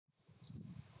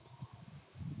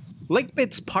Lake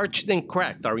beds parched and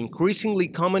cracked are increasingly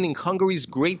common in Hungary's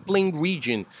Great Plain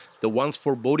region. The once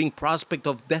foreboding prospect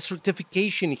of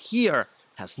desertification here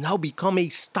has now become a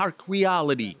stark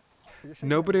reality.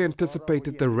 Nobody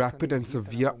anticipated the rapid and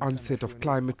severe onset of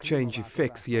climate change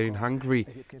effects here in Hungary.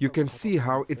 You can see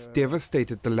how it's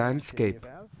devastated the landscape.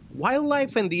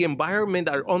 Wildlife and the environment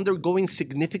are undergoing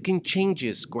significant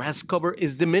changes. Grass cover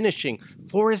is diminishing,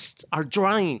 forests are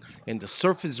drying, and the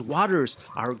surface waters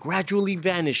are gradually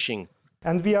vanishing.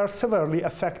 And we are severely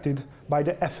affected by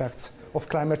the effects of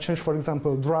climate change, for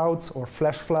example, droughts or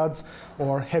flash floods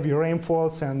or heavy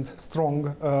rainfalls and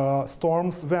strong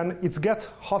storms. When it gets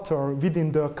hotter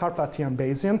within the Carpathian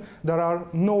Basin, there are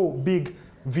no big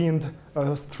wind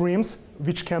streams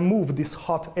which can move this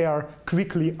hot air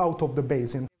quickly out of the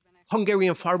basin.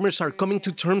 Hungarian farmers are coming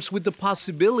to terms with the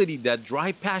possibility that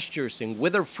dry pastures and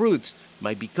withered fruits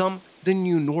might become the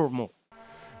new normal.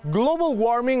 Global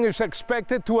warming is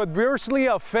expected to adversely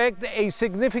affect a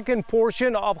significant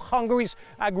portion of Hungary's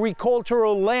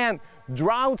agricultural land.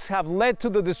 Droughts have led to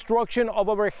the destruction of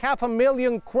over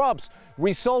 500,000 crops,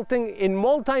 resulting in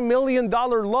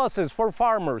multi-million-dollar losses for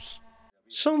farmers.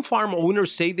 Some farm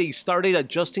owners say they started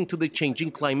adjusting to the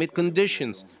changing climate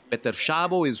conditions. Peter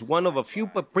Szabo is one of a few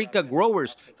paprika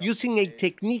growers using a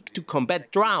technique to combat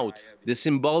drought. This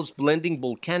involves blending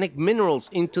volcanic minerals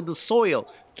into the soil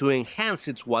to enhance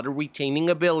its water-retaining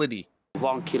ability.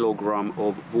 1 kilogram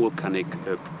of volcanic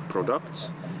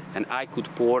products, and I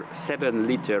could pour 7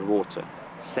 liter water,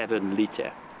 7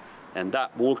 liter. And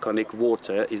that volcanic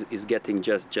water is getting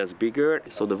just bigger,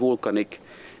 so the volcanic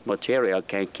material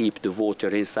can keep the water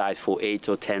inside for 8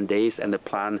 or 10 days and the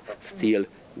plant still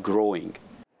growing.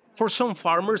 For some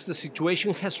farmers, the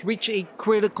situation has reached a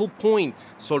critical point.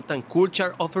 Zoltán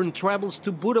Kulcsár often travels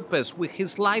to Budapest with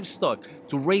his livestock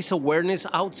to raise awareness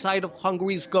outside of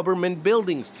Hungary's government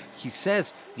buildings. He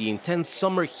says the intense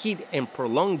summer heat and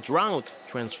prolonged drought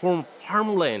transform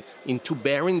farmland into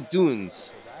barren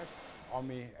dunes.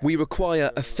 We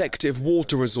require effective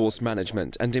water resource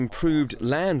management and improved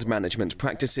land management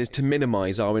practices to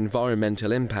minimize our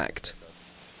environmental impact.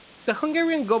 The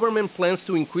Hungarian government plans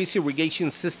to increase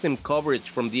irrigation system coverage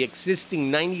from the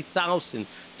existing 90,000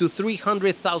 to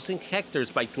 300,000 hectares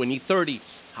by 2030.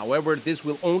 However, this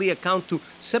will only account to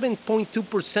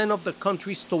 7.2% of the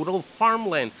country's total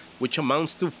farmland, which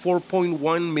amounts to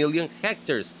 4.1 million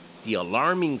hectares. The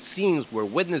alarming scenes we're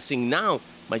witnessing now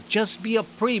might just be a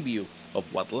preview of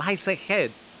what lies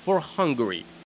ahead for Hungary.